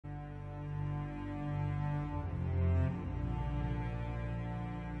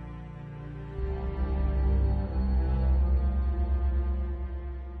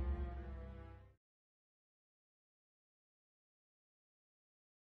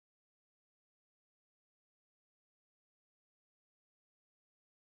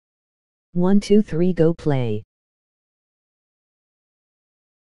1, 2, 3, go play.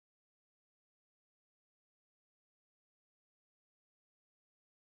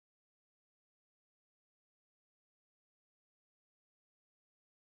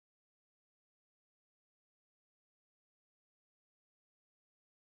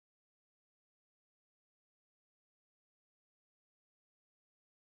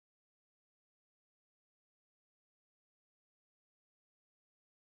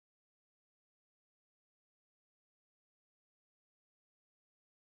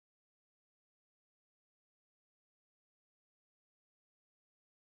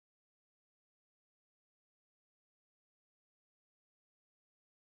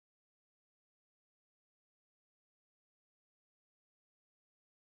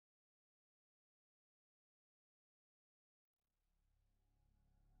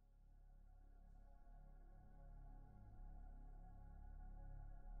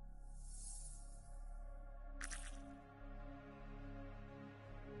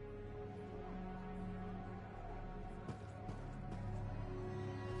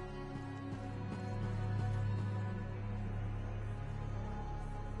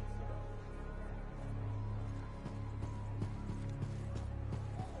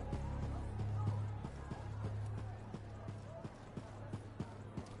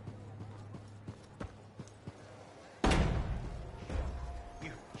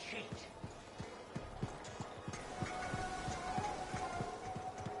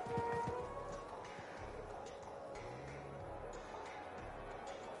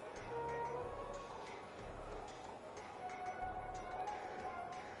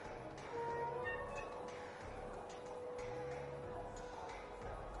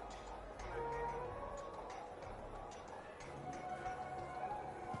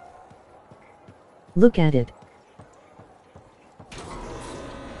 Look at it.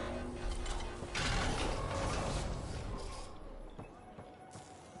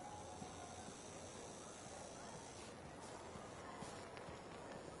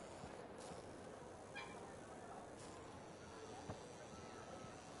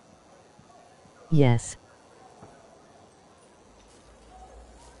 Yes.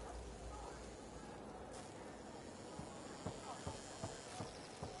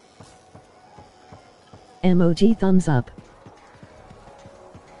 Emoji thumbs up.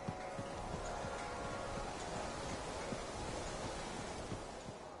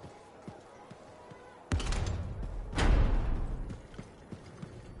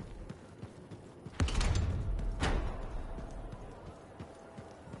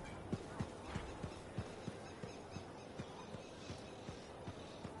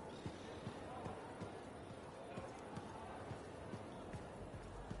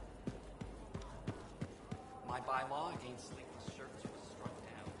 My bylaw against sleeveless shirts was struck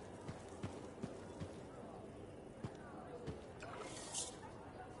down.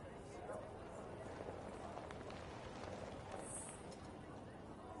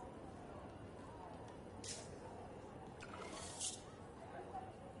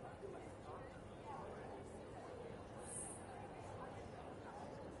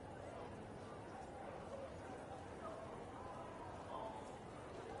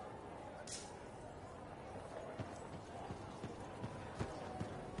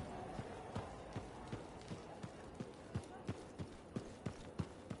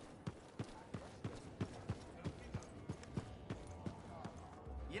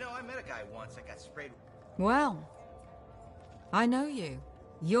 You know, I met a guy once that got sprayed. Well, I know you.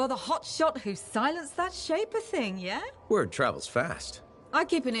 You're the hotshot who silenced that Shaper thing, yeah? Word travels fast. I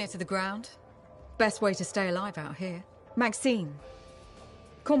keep an ear to the ground. Best way to stay alive out here. Maxine.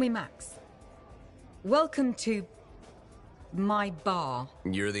 Call me Max. Welcome to my bar.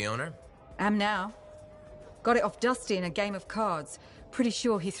 You're the owner? Am now. Got it off Dusty in a game of cards. Pretty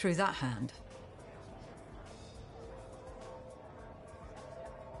sure he threw that hand.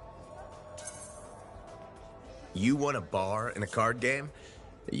 You won a bar in a card game?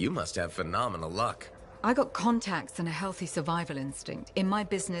 You must have phenomenal luck. I got contacts and a healthy survival instinct. In my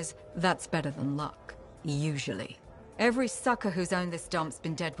business, that's better than luck. Usually. Every sucker who's owned this dump's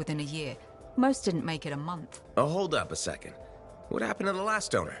been dead within a year. Most didn't make it a month. Oh, hold up a second. What happened to the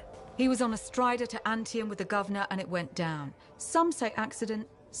last owner? He was on a strider to Antium with the governor and it went down. Some say accident,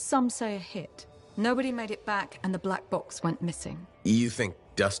 some say a hit. Nobody made it back and the black box went missing. You think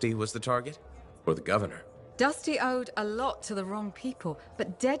Dusty was the target? Or the governor? Dusty owed a lot to the wrong people,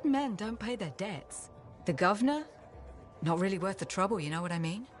 but dead men don't pay their debts. The governor? Not really worth the trouble, you know what I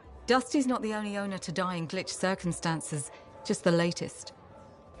mean? Dusty's not the only owner to die in glitch circumstances, just the latest.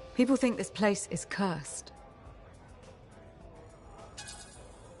 People think this place is cursed.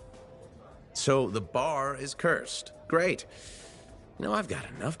 So the bar is cursed. Great. You know, I've got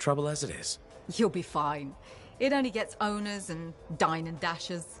enough trouble as it is. You'll be fine. It only gets owners and dine and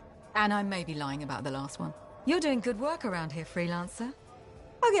dashers. And I may be lying about the last one. You're doing good work around here, freelancer.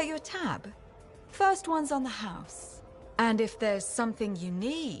 I'll get you a tab. First one's on the house. And if there's something you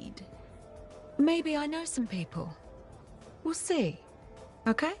need, maybe I know some people. We'll see.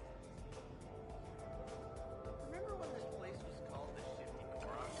 Okay? Remember when this place was called the Shifty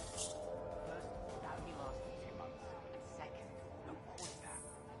Cora? First, that only lasted 2 months. And second, no quarterback.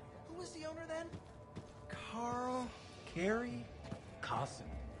 Who was the owner then? Carl? Carrie? Carson.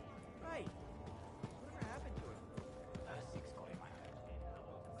 Right. Whatever happened to him? Six got him, I heard.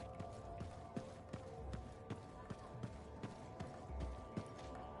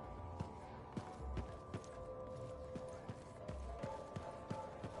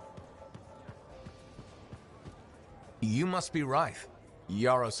 You must be Rife.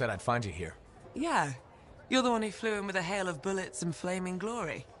 Yarrow said I'd find you here. Yeah. You're the one who flew in with a hail of bullets and flaming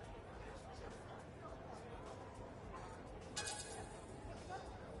glory.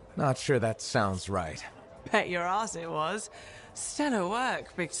 Not sure that sounds right. Bet your ass it was. Stellar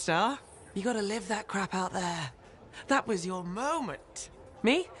work, Big Star. You gotta live that crap out there. That was your moment.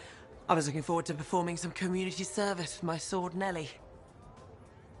 Me? I was looking forward to performing some community service with my sword Nellie.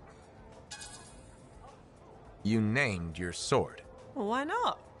 You named your sword. Well, why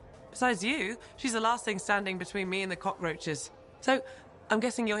not? Besides you, she's the last thing standing between me and the cockroaches. So, I'm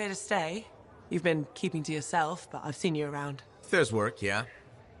guessing you're here to stay. You've been keeping to yourself, but I've seen you around. If there's work, yeah.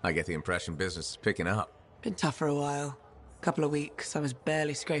 I get the impression business is picking up. Been tough for a while. Couple of weeks, I was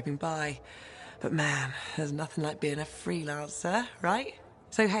barely scraping by. But man, there's nothing like being a freelancer, right?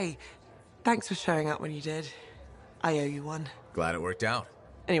 So hey, thanks for showing up when you did. I owe you one. Glad it worked out.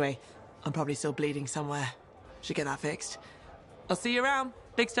 Anyway, I'm probably still bleeding somewhere. Should get that fixed. I'll see you around,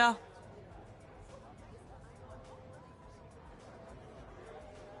 Big Star.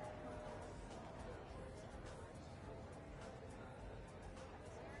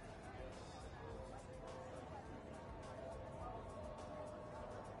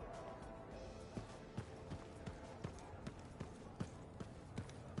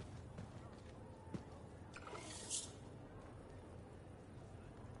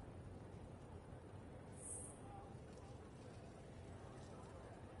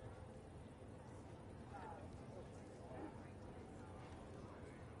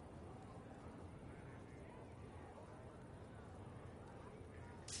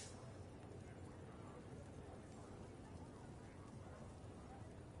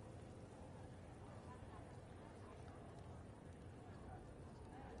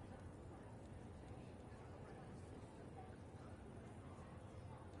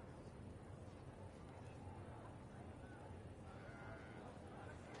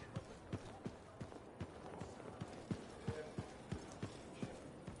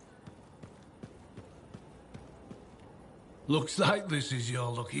 Looks like this is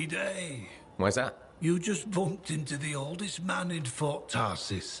your lucky day. Why's that? You just bumped into the oldest man in Fort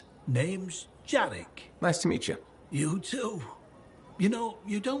Tarsis. Name's Jarek. Nice to meet you. You too. You know,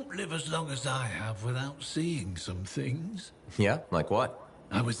 you don't live as long as I have without seeing some things. Yeah? Like what?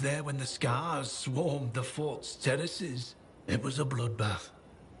 I was there when the scars swarmed the fort's terraces. It was a bloodbath.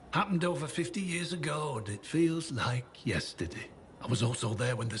 Happened over 50 years ago, and it feels like yesterday. I was also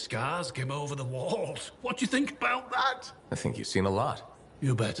there when the scars came over the walls. What do you think about that? I think you've seen a lot.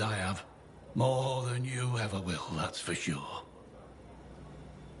 You bet I have. More than you ever will, that's for sure.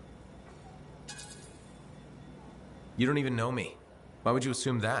 You don't even know me. Why would you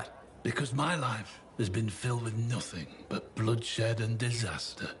assume that? Because my life has been filled with nothing but bloodshed and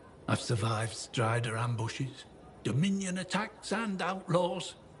disaster. I've survived Strider ambushes, Dominion attacks and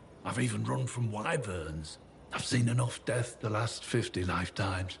outlaws. I've even run from wyverns. I've seen enough death the last 50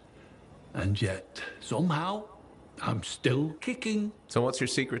 lifetimes. And yet, somehow, I'm still kicking. So what's your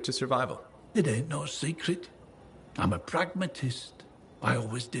secret to survival? It ain't no secret. I'm a pragmatist. I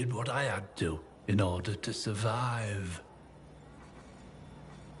always did what I had to in order to survive.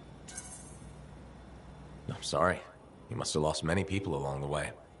 I'm sorry. You must have lost many people along the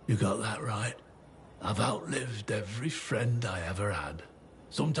way. You got that right. I've outlived every friend I ever had.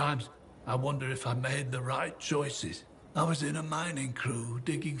 Sometimes I wonder if I made the right choices. I was in a mining crew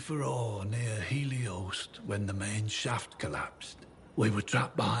digging for ore near Heliost when the main shaft collapsed. We were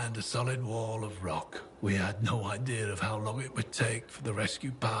trapped behind a solid wall of rock. We had no idea of how long it would take for the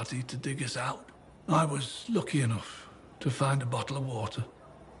rescue party to dig us out. I was lucky enough to find a bottle of water.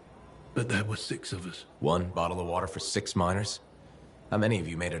 But there were 6 of us. 1 bottle of water for 6 miners? How many of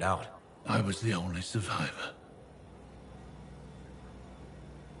you made it out? I was the only survivor.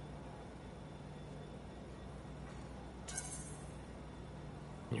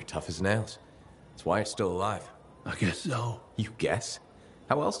 You're tough as nails. That's why you're still alive. I guess so. You guess?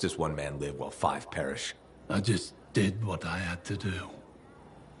 How else does one man live while 5 perish? I just did what I had to do.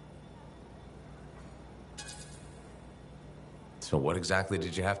 So what exactly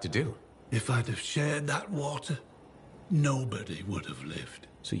did you have to do? If I'd have shared that water, nobody would have lived.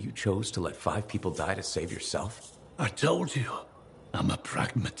 So you chose to let 5 people die to save yourself? I told you, I'm a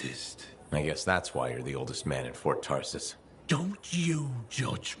pragmatist. I guess that's why you're the oldest man in Fort Tarsus. Don't you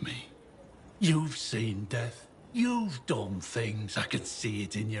judge me. You've seen death. You've done things. I can see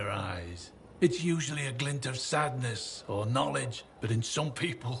it in your eyes. It's usually a glint of sadness or knowledge, but in some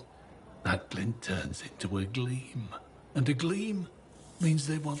people, that glint turns into a gleam. And a gleam means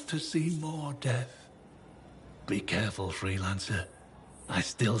they want to see more death. Be careful, freelancer. I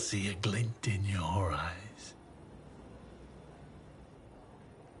still see a glint in your eyes.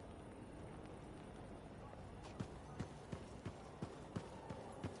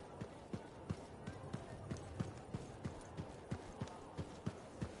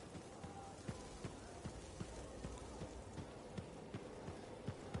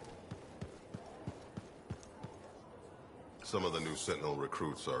 Some of the new Sentinel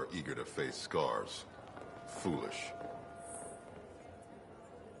recruits are eager to face scars. Foolish.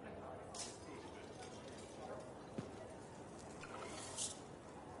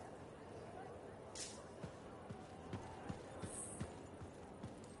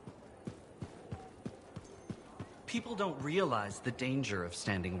 People don't realize the danger of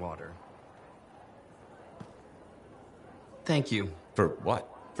standing water. Thank you. For what?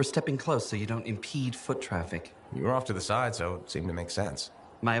 For stepping close so you don't impede foot traffic. You were off to the side, so it seemed to make sense.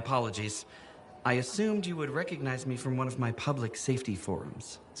 My apologies. I assumed you would recognize me from one of my public safety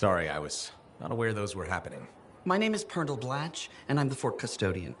forums. Sorry, I was not aware those were happening. My name is Pernell Blatch, and I'm the fort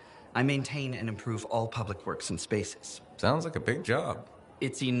custodian. I maintain and improve all public works and spaces. Sounds like a big job.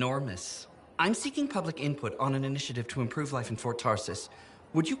 It's enormous. I'm seeking public input on an initiative to improve life in Fort Tarsus.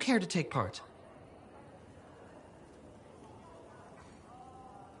 Would you care to take part?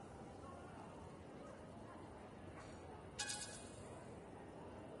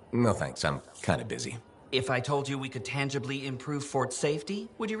 No thanks, I'm kind of busy. If I told you we could tangibly improve fort safety,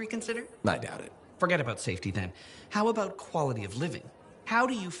 would you reconsider? I doubt it. Forget about safety then. How about quality of living? How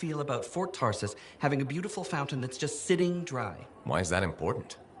do you feel about Fort Tarsus having a beautiful fountain that's just sitting dry? Why is that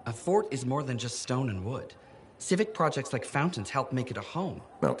important? A fort is more than just stone and wood. Civic projects like fountains help make it a home.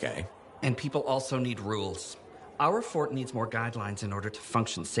 Okay. And people also need rules. Our fort needs more guidelines in order to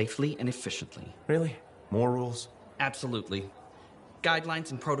function safely and efficiently. Really? More rules? Absolutely. Guidelines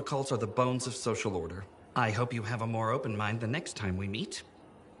and protocols are the bones of social order. I hope you have a more open mind the next time we meet.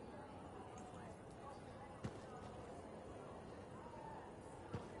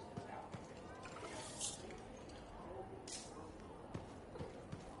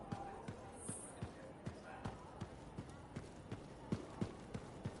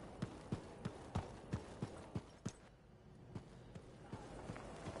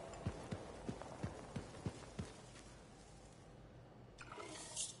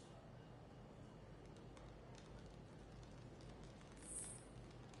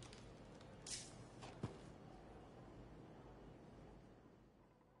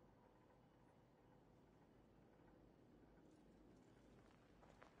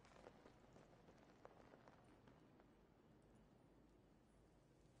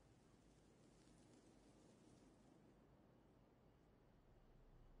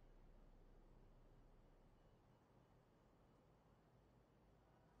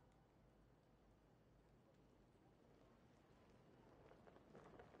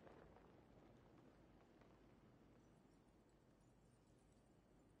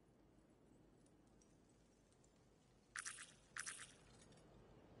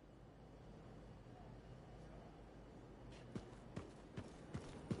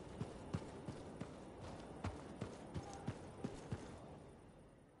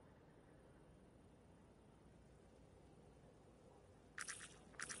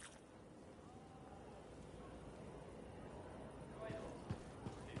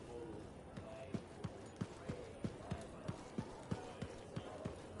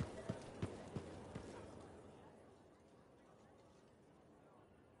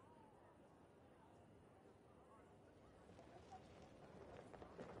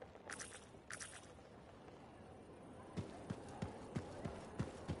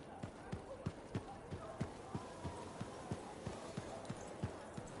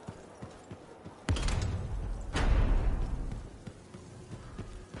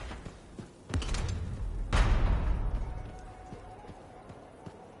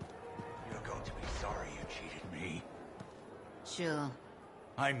 Sure.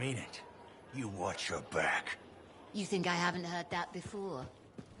 I mean it. You watch your back. You think I haven't heard that before?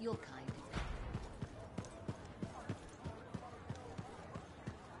 Your kind.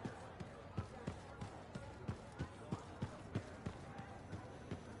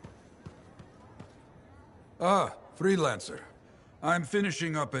 Ah, freelancer. I'm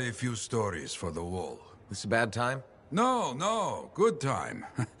finishing up a few stories for the wall. This a bad time? No, good time.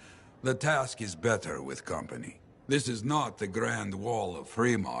 The task is better with company. This is not the Grand Wall of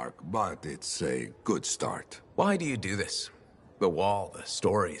Freemark, but it's a good start. Why do you do this? The wall, the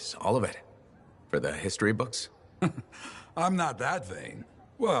stories, all of it. For the history books? I'm not that vain.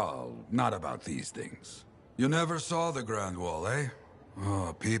 Well, not about these things. You never saw the Grand Wall, eh?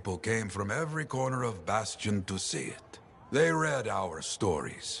 Oh, people came from every corner of Bastion to see it. They read our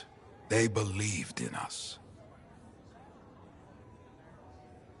stories. They believed in us.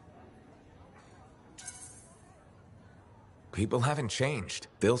 People haven't changed.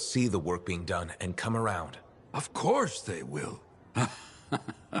 They'll see the work being done and come around. Of course they will.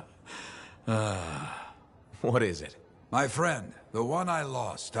 What is it? My friend, the one I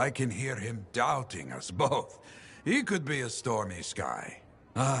lost, I can hear him doubting us both. He could be a stormy sky.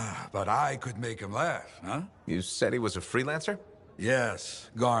 But I could make him laugh, huh? You said he was a freelancer?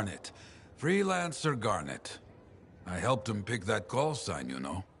 Yes, Garnet. Freelancer Garnet. I helped him pick that call sign, you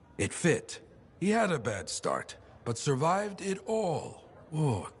know. It fit. He had a bad start, but survived it all.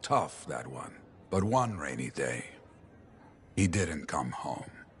 Oh, tough, that one. But one rainy day, he didn't come home.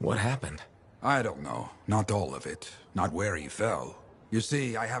 What happened? I don't know. Not all of it. Not where he fell. You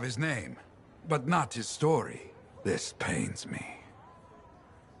see, I have his name, but not his story. This pains me.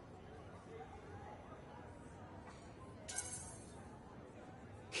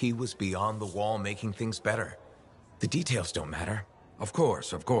 He was beyond the wall making things better. The details don't matter. Of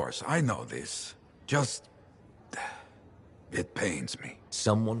course. I know this. Just... it pains me.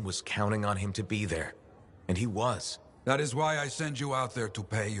 Someone was counting on him to be there. And he was. That is why I send you out there to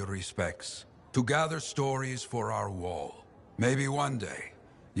pay your respects. To gather stories for our wall. Maybe one day,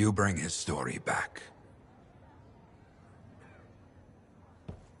 you bring his story back.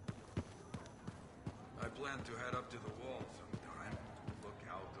 I plan to head up to the wall sometime. Look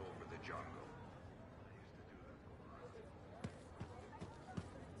out over the jungle.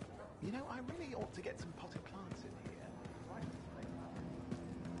 You know, I really ought to get some potted plants in here. Right?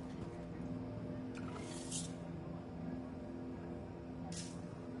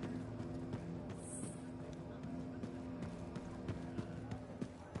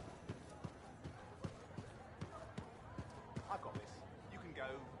 I've got this. You can go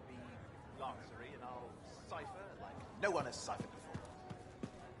be Lancery and I'll cipher like no one has ciphered before.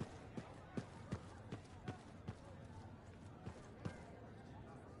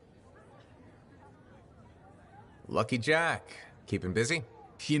 Lucky Jack. Keeping busy?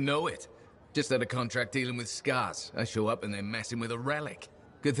 You know it. Just had a contract dealing with scars. I show up and they're messing with a relic.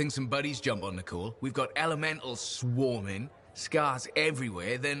 Good thing some buddies jump on the call. We've got elementals swarming, scars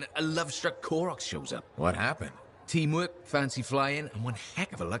everywhere, then a love-struck Koroks shows up. What happened? Teamwork, fancy flying, and one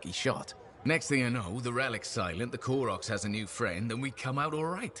heck of a lucky shot. Next thing I know, the relic's silent, the Koroks has a new friend, and we come out all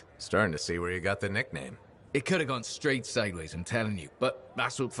right. Starting to see where you got the nickname. It could have gone straight sideways, I'm telling you, but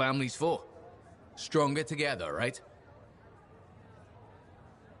that's what family's for. Stronger together, right?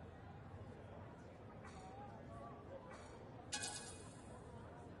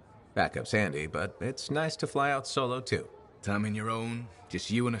 Backup's handy, but it's nice to fly out solo too. Time in your own,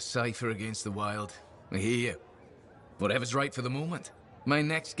 just you and a cipher against the wild. I hear you. Whatever's right for the moment. My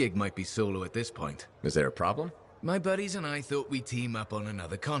next gig might be solo at this point. Is there a problem? My buddies and I thought we'd team up on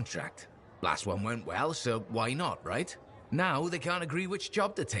another contract. Last one went well, so why not, right? Now they can't agree which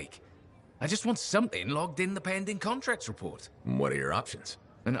job to take. I just want something logged in the pending contracts report. What are your options?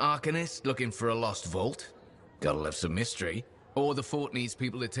 An Arcanist looking for a lost vault. Gotta love some mystery. Or the fort needs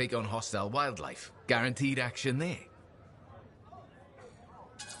people to take on hostile wildlife. Guaranteed action there.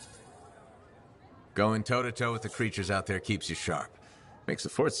 Going toe-to-toe with the creatures out there keeps you sharp. Makes the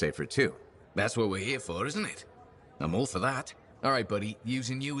fort safer too. That's what we're here for, isn't it? I'm all for that. All right, buddy,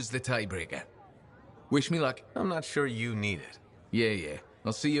 using you as the tiebreaker. Wish me luck. I'm not sure you need it. Yeah.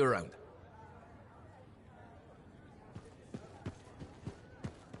 I'll see you around.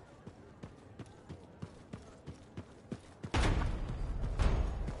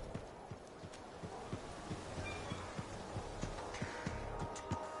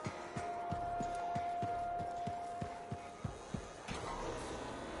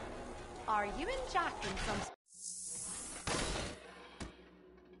 Are you and Jack in some...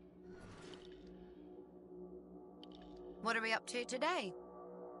 What are we up to today?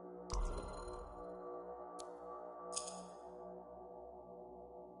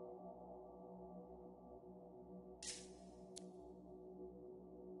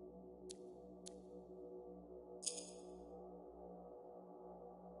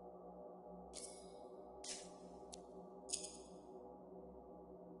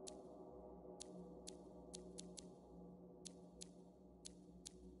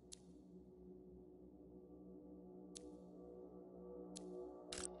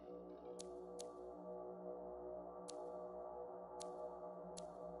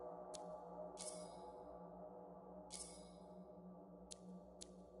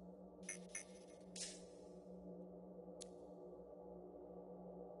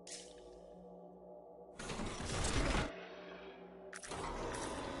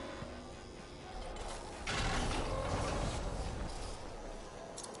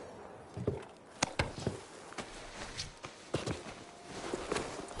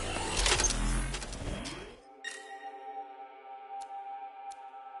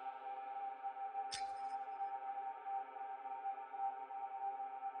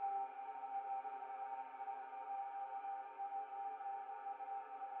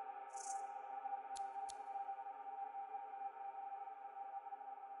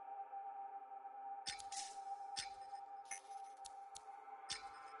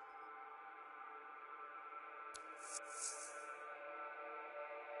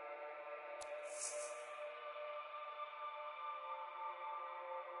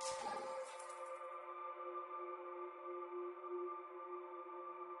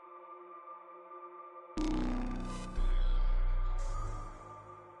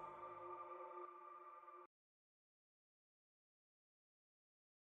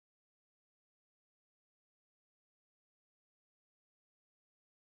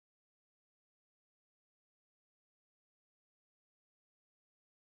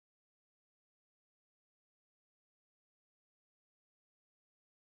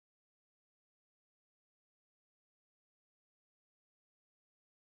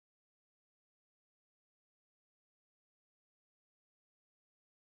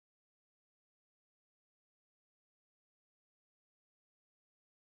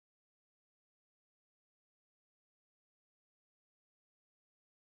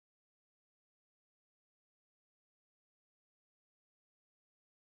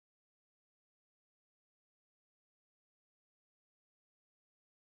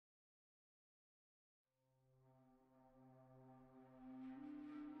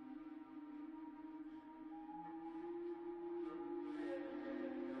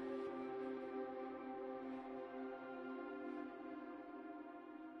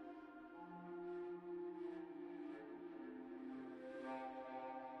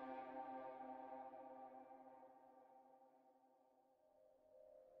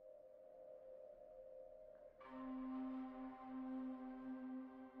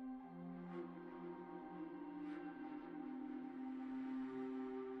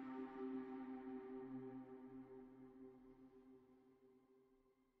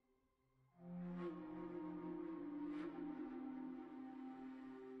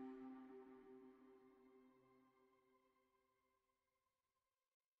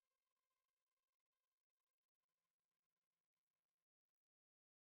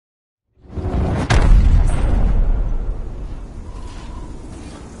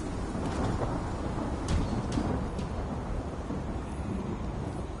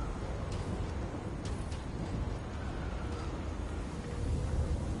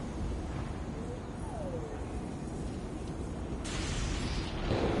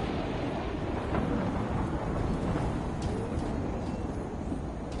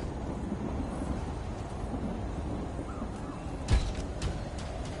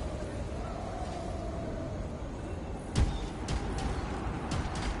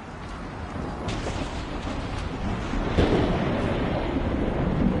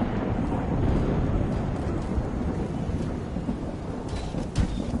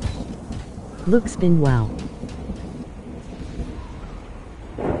 Looks been wow.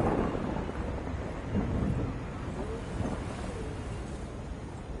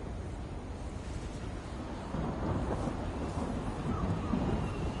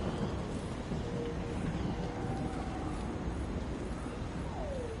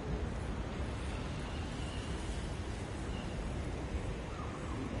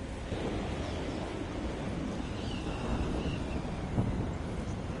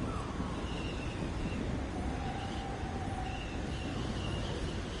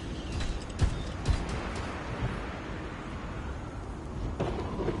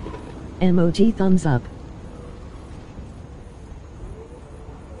 Emoji thumbs up.